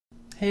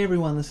Hey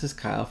everyone, this is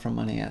Kyle from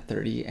Money at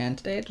 30, and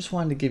today I just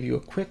wanted to give you a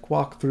quick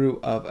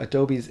walkthrough of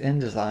Adobe's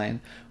InDesign,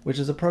 which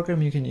is a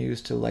program you can use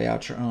to lay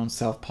out your own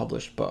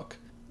self-published book.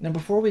 Now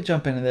before we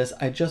jump into this,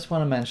 I just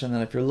want to mention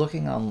that if you're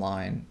looking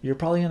online, you're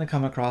probably going to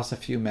come across a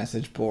few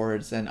message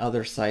boards and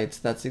other sites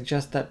that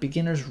suggest that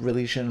beginners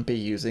really shouldn't be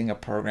using a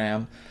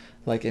program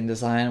like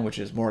InDesign, which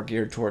is more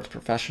geared towards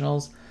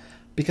professionals,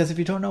 because if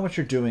you don't know what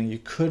you're doing, you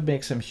could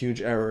make some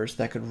huge errors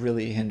that could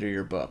really hinder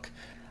your book.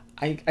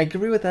 I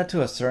agree with that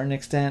to a certain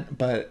extent,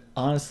 but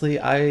honestly,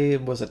 I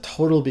was a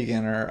total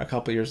beginner a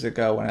couple years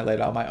ago when I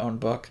laid out my own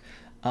book.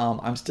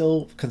 I'm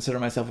still consider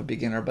myself a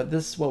beginner, but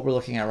this what we're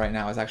looking at right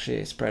now is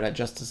actually a spread I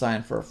just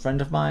designed for a friend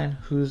of mine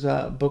whose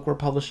book we're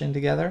publishing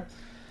together.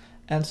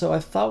 And so I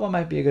thought what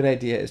might be a good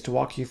idea is to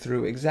walk you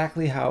through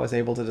exactly how I was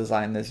able to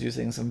design this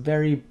using some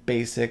very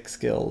basic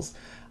skills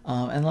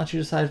and let you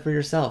decide for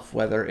yourself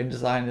whether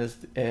InDesign is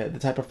the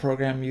type of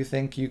program you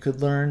think you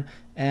could learn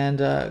and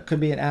could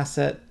be an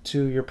asset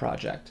to your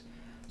project.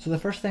 So the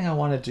first thing I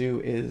want to do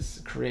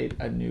is create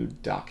a new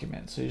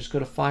document. So you just go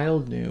to File,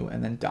 New,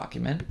 and then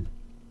Document.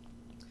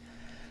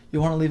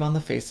 You want to leave on the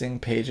facing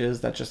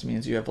pages. That just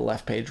means you have a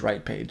left page,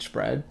 right page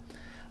spread.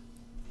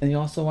 And you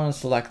also want to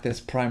select this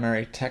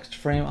primary text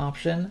frame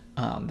option.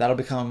 That'll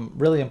become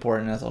really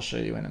important, as I'll show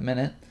you in a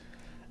minute.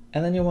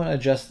 And then you want to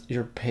adjust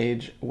your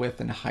page width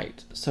and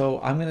height.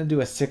 So I'm going to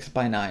do a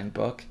 6x9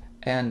 book.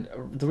 And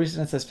the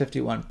reason it says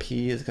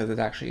 51p is because it's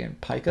actually in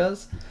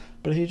picas.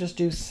 But if you just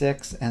do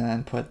 6 and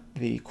then put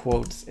the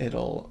quotes,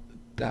 it'll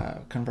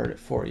convert it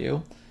for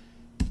you.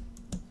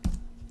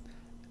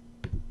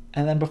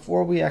 And then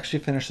before we actually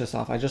finish this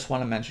off, I just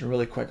want to mention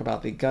really quick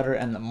about the gutter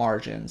and the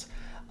margins.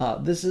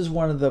 This is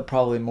one of the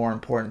probably more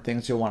important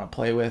things you'll want to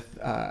play with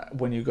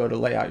when you go to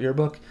lay out your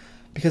book.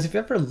 Because if you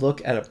ever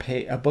look at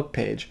a book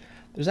page,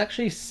 there's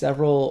actually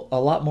a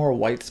lot more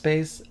white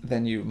space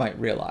than you might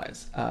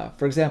realize.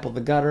 For example, the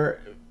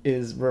gutter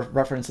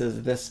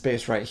references this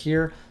space right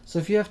here. So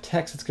if you have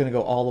text that's going to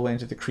go all the way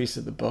into the crease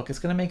of the book, it's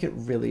going to make it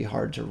really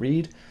hard to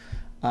read.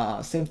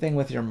 Same thing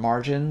with your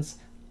margins.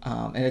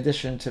 In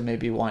addition to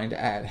maybe wanting to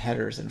add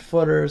headers and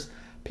footers,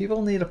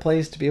 people need a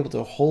place to be able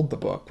to hold the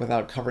book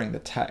without covering the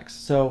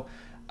text. So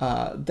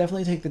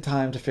definitely take the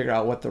time to figure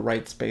out what the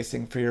right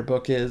spacing for your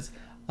book is.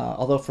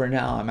 Although for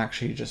now, I'm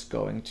actually just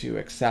going to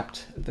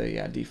accept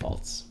the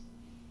defaults.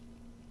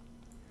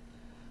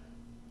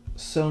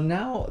 So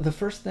now the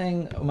first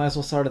thing, I might as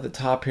well start at the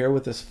top here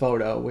with this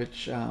photo,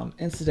 which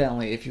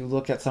incidentally, if you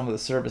look at some of the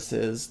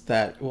services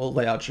that will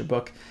lay out your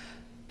book,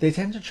 they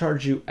tend to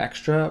charge you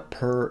extra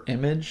per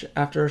image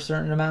after a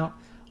certain amount,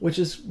 which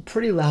is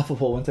pretty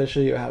laughable once I show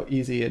you how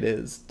easy it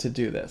is to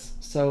do this.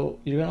 So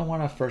you're going to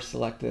want to first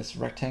select this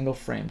rectangle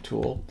frame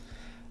tool,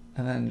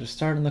 and then just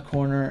start in the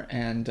corner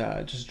and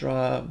just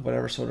draw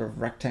whatever sort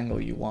of rectangle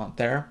you want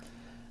there.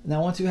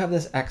 Now once you have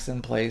this X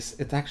in place,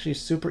 it's actually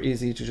super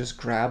easy to just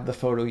grab the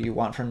photo you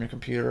want from your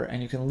computer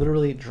and you can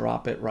literally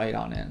drop it right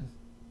on in.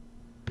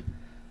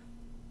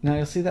 Now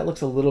you'll see that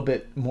looks a little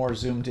bit more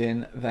zoomed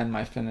in than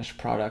my finished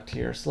product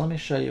here, so let me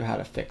show you how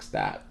to fix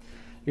that.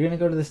 You're going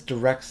to go to this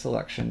direct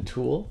selection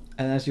tool,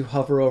 and as you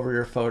hover over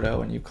your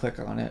photo and you click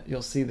on it,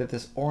 you'll see that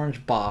this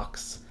orange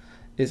box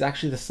is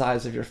actually the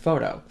size of your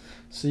photo.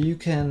 So you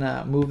can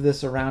move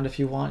this around if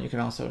you want. You can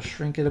also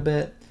shrink it a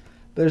bit.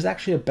 But there's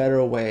actually a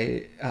better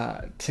way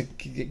to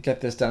get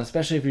this done,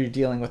 especially if you're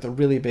dealing with a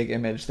really big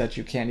image that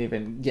you can't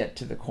even get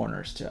to the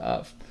corners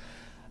of.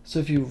 So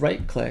if you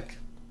right click,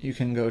 you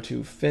can go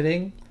to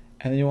fitting,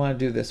 and then you want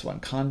to do this one,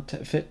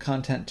 fit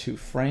content to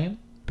frame,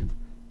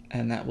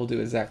 and that will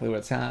do exactly what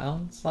it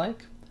sounds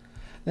like.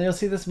 Then you'll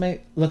see this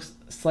may look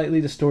slightly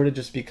distorted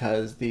just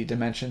because the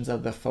dimensions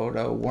of the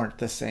photo weren't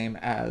the same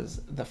as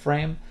the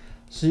frame.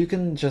 So you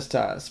can just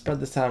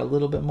spread this out a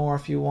little bit more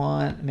if you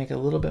want, make it a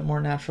little bit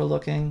more natural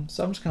looking.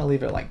 So I'm just going to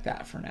leave it like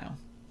that for now.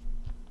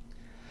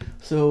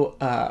 So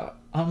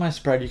on my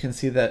spread, you can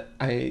see that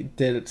I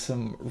did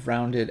some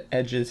rounded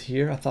edges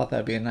here. I thought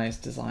that'd be a nice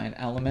design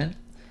element.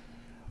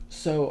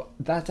 So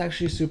that's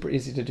actually super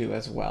easy to do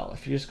as well.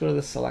 If you just go to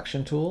the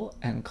selection tool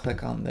and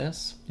click on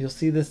this, you'll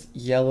see this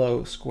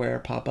yellow square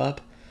pop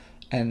up.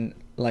 And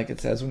like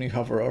it says when you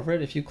hover over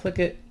it, if you click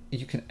it,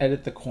 you can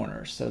edit the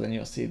corners. So then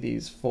you'll see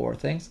these 4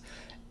 things.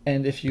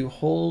 And if you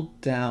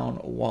hold down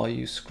while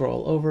you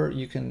scroll over,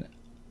 you can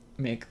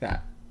make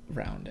that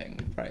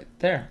rounding right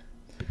there.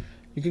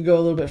 You could go a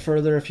little bit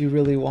further if you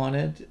really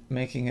wanted,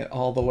 making it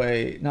all the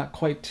way, not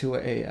quite to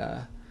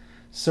a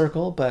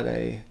circle, but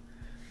I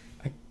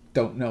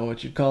don't know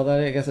what you'd call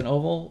that, I guess an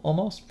oval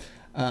almost.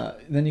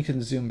 Then you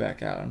can zoom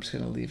back out. I'm just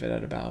going to leave it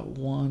at about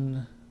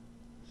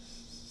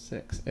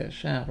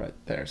 1.6-ish. Right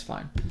there is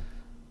fine.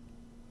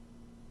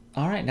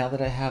 All right, now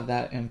that I have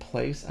that in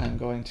place, I'm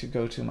going to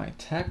go to my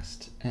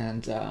text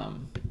and all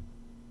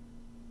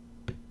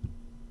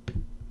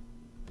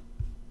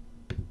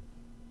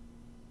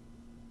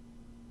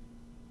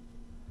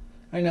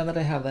right, now that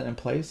I have that in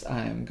place,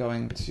 I'm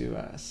going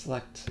to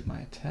select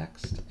my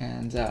text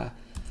and just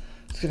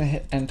going to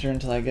hit enter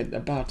until I get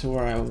about to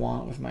where I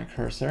want with my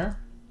cursor.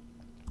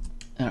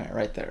 All right,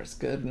 right there is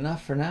good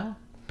enough for now.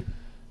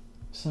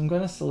 So I'm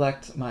going to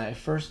select my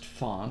first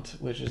font,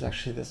 which is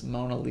actually this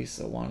Mona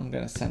Lisa one. I'm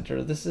going to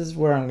center. This is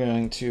where I'm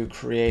going to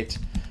create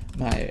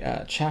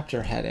my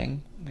chapter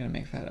heading. I'm going to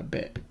make that a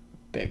bit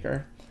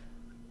bigger.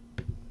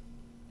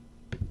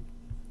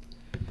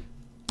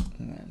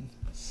 And then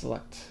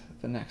select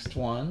the next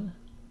one.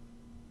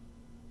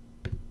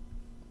 I'm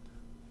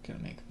going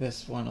to make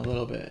this one a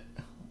little bit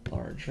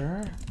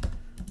larger.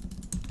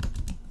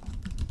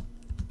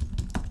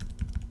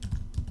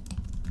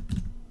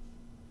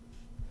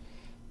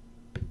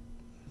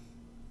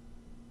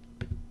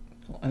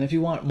 And if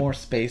you want more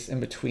space in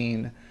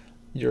between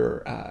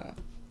your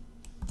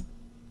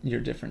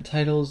different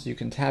titles, you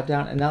can tab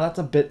down. And now that's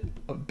a bit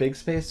of big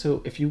space,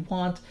 so if you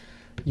want,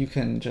 you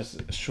can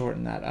just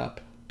shorten that up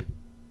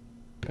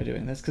by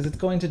doing this, because it's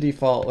going to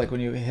default, like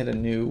when you hit a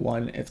new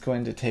one, it's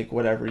going to take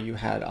whatever you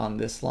had on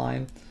this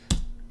line.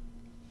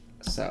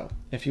 So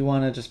if you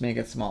want to just make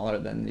it smaller,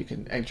 then you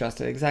can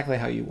adjust it exactly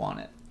how you want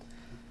it.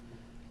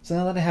 So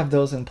now that I have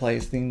those in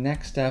place, the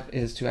next step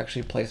is to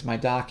actually place my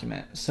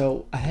document.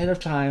 So ahead of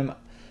time,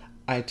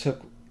 I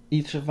took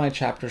each of my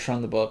chapters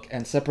from the book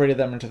and separated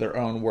them into their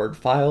own Word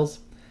files.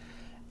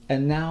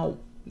 And now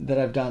that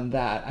I've done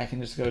that, I can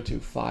just go to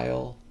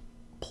File,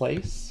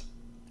 Place,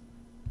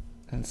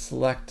 and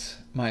select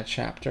my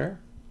chapter.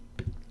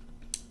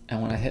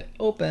 And when I hit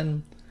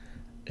Open,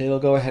 it'll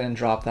go ahead and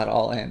drop that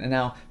all in. And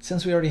now,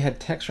 since we already had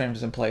text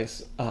frames in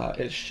place,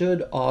 it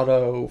should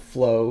auto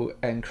flow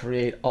and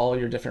create all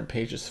your different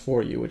pages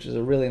for you, which is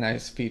a really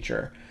nice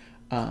feature.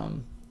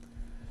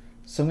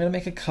 So I'm going to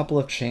make a couple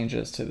of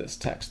changes to this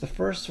text. The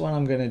first one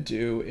I'm going to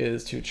do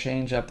is to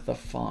change up the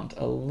font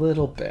a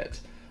little bit.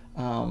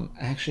 I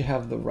actually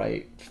have the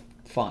right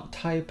font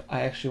type.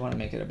 I actually want to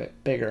make it a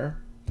bit bigger.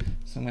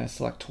 So I'm going to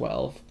select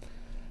 12.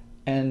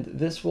 And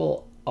this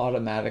will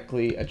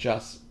automatically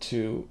adjust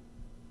to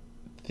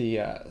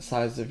the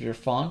size of your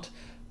font,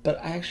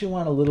 but I actually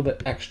want a little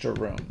bit extra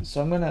room.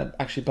 So I'm going to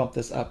actually bump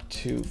this up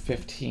to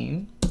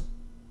 15.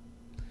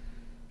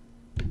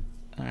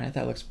 All right,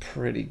 that looks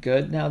pretty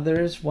good. Now there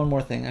is one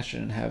more thing. I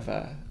shouldn't have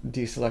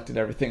deselected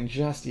everything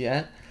just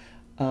yet.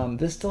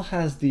 This still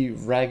has the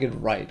ragged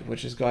right,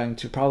 which is going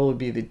to probably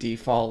be the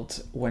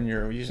default when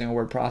you're using a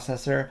word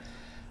processor.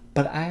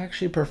 But I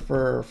actually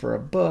prefer for a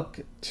book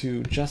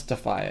to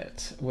justify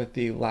it with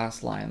the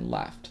last line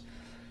left.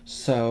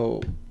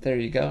 So there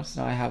you go.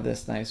 So now I have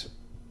this nice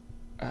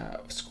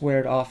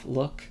squared off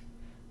look,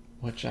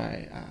 which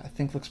I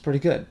think looks pretty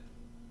good.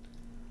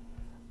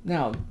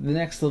 Now, the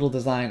next little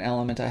design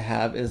element I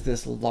have is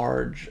this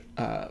large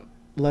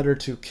letter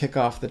to kick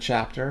off the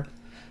chapter.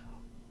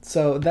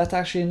 So that's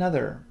actually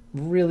another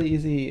really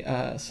easy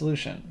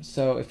solution.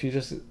 So if you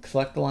just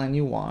select the line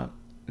you want,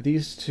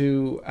 these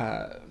two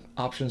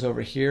options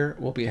over here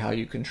will be how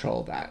you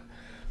control that.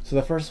 So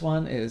the first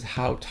one is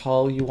how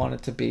tall you want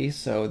it to be.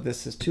 So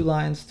this is 2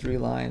 lines, 3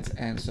 lines,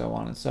 and so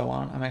on and so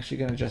on. I'm actually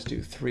going to just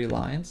do 3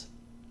 lines.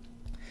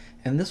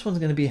 And this one's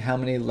going to be how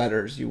many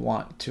letters you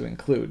want to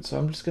include. So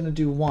I'm just going to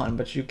do 1,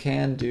 but you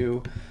can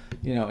do,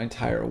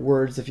 entire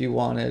words if you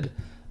wanted.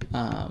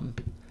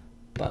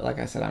 But like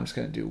I said, I'm just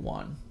going to do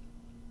 1.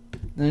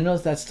 Now you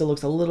notice that still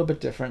looks a little bit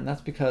different.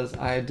 That's because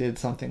I did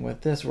something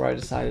with this where I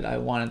decided I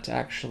wanted to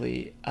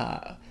actually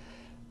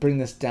bring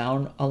this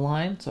down a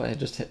line. So I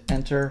just hit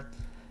enter,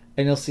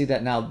 and you'll see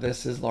that now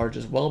this is large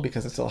as well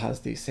because it still has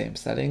these same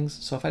settings.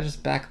 So if I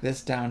just back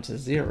this down to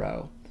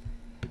 0,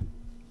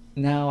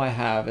 now it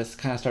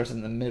kind of starts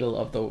in the middle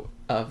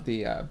of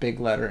the big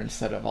letter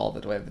instead of all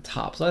the way at the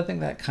top. So I think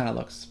that kind of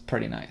looks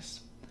pretty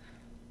nice.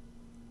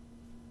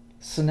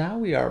 So now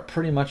we are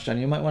pretty much done.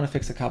 You might want to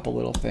fix a couple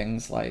little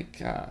things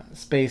like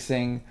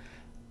spacing,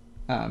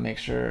 make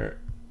sure,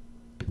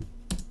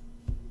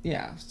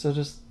 so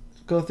just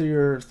go through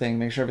your thing,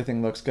 make sure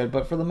everything looks good.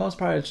 But for the most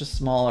part, it's just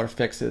smaller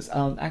fixes.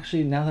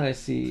 Actually, now that I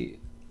see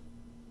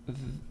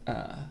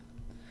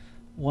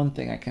one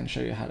thing I can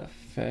show you how to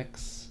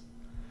fix.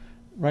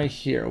 Right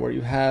here where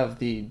you have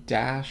the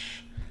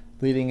dash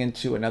leading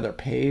into another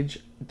page,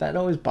 that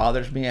always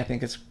bothers me. I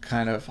think it's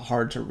kind of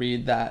hard to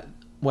read that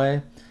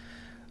way.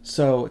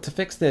 So to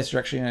fix this, you're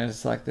actually going to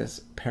select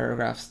this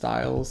paragraph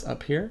styles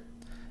up here,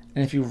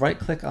 and if you right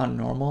click on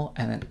normal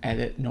and then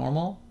edit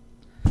normal,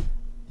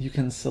 you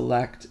can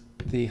select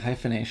the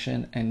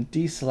hyphenation and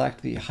deselect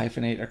the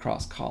hyphenate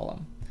across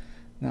column.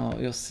 Now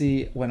you'll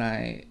see when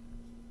I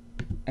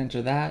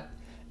enter that,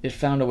 it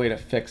found a way to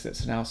fix it.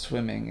 So now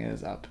swimming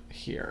is up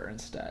here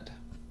instead.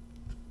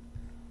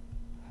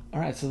 All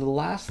right, so the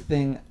last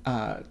thing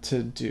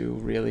to do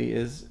really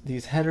is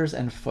these headers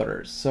and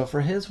footers. So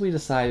for his, we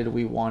decided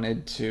we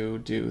wanted to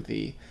do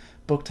the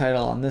book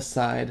title on this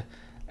side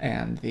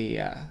and the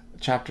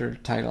chapter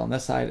title on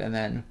this side, and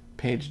then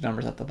page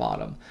numbers at the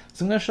bottom.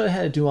 So I'm going to show you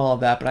how to do all of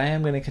that, but I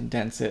am going to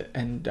condense it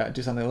and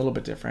do something a little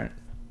bit different.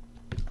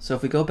 So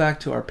if we go back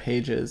to our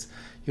pages,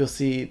 you'll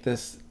see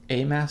this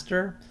A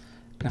master.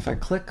 And if I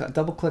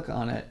double click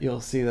on it, you'll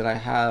see that I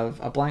have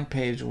a blank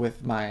page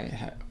with my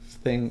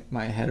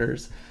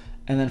headers.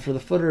 And then for the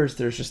footers,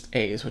 there's just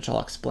A's, which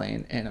I'll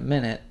explain in a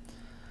minute.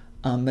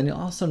 Then you'll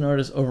also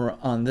notice over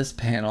on this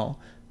panel,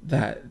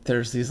 that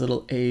there's these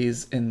little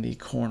A's in the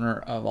corner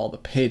of all the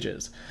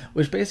pages,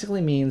 which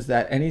basically means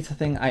that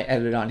anything I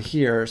edit on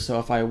here, so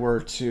if I were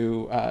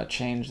to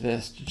change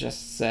this to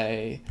just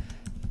say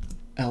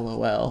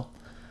LOL,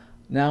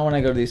 now when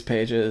I go to these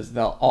pages,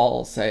 they'll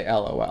all say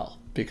LOL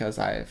because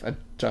I've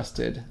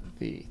adjusted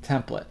the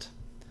template.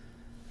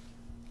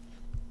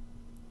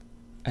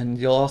 And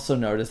you'll also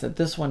notice that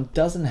this one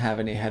doesn't have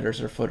any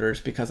headers or footers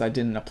because I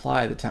didn't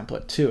apply the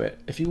template to it.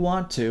 If you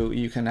want to,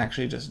 you can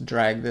actually just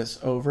drag this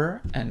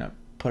over and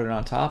put it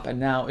on top, and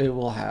now it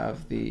will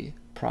have the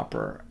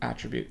proper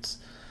attributes.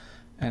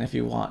 And if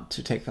you want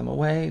to take them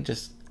away,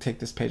 just take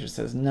this page that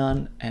says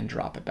none and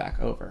drop it back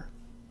over.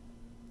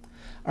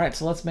 All right,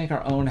 so let's make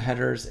our own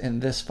headers in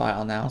this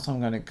file now. So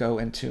I'm going to go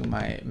into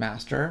my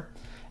master,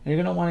 and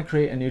you're going to want to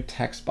create a new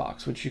text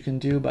box, which you can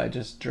do by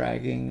just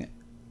dragging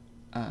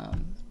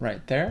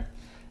right there.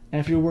 And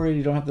if you're worried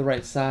you don't have the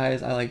right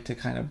size, I like to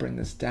kind of bring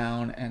this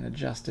down and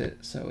adjust it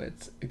so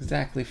it's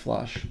exactly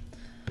flush,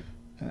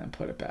 and then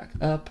put it back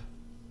up.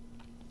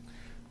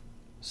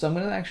 So I'm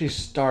going to actually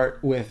start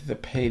with the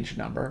page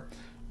number,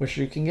 which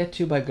you can get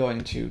to by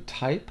going to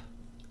Type,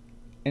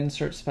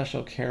 Insert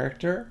Special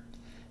Character,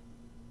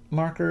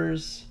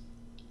 Markers,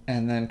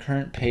 and then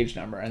Current Page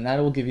Number, and that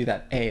will give you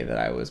that A that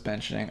I was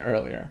mentioning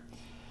earlier.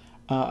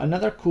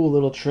 Another cool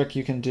little trick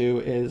you can do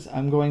is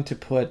I'm going to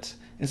put,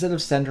 instead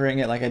of centering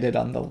it like I did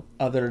on the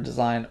other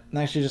design, I'm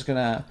actually just going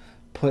to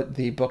put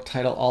the book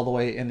title all the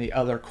way in the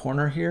other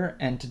corner here.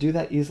 And to do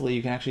that easily,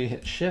 you can actually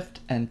hit Shift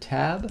and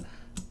Tab,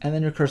 and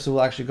then your cursor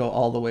will actually go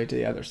all the way to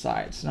the other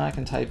side. So now I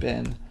can type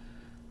in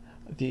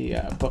the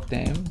book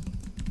name.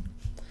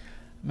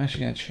 I'm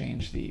actually going to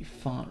change the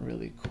font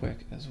really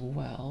quick as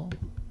well.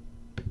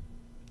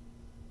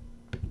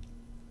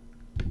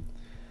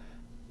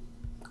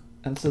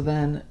 And so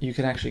then you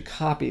can actually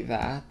copy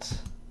that,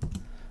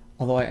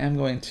 although I am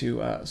going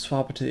to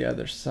swap it to the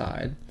other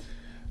side.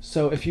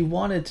 So if you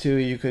wanted to,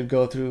 you could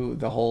go through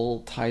the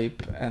whole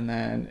type and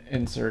then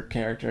insert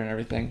character and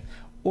everything,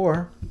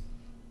 or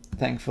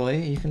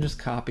thankfully you can just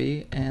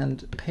copy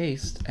and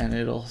paste and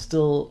it'll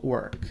still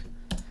work.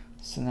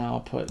 So now I'll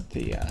put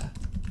the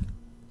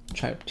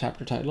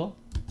chapter title.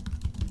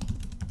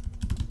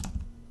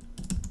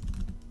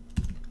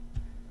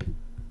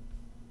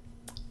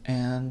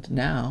 And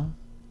now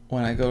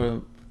when I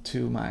go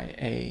to my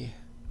A,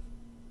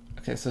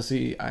 okay, so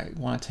see, I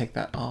want to take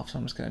that off, so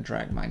I'm just going to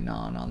drag my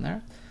non on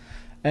there.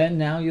 And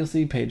now you'll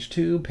see page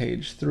 2,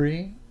 page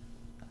 3.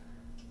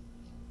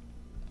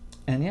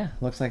 And yeah,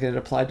 looks like it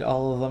applied to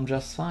all of them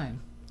just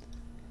fine.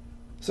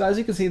 So as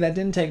you can see, that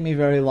didn't take me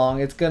very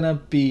long. It's going to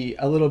be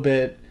a little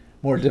bit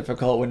more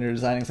difficult when you're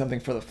designing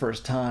something for the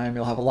first time.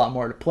 You'll have a lot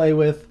more to play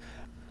with.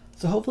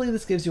 So hopefully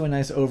this gives you a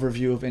nice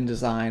overview of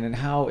InDesign and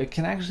how it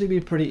can actually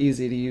be pretty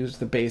easy to use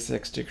the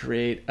basics to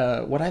create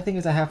what I think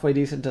is a halfway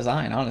decent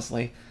design,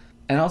 honestly.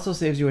 And also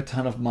saves you a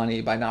ton of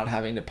money by not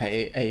having to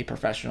pay a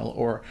professional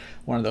or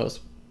one of those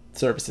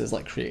services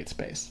like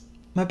CreateSpace.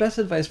 My best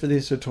advice for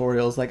these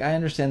tutorials, like I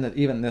understand that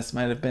even this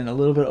might have been a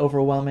little bit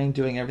overwhelming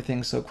doing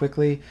everything so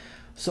quickly.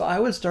 So I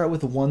would start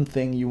with one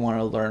thing you want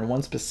to learn,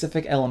 one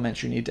specific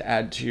element you need to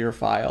add to your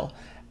file,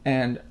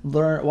 and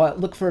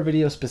look for a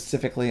video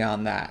specifically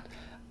on that.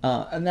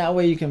 And that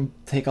way you can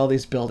take all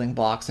these building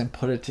blocks and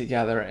put it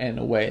together in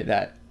a way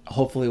that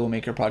hopefully will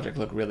make your project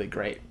look really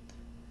great.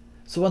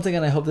 So once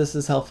again, I hope this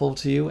is helpful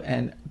to you,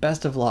 and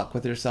best of luck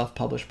with your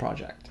self-published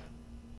project.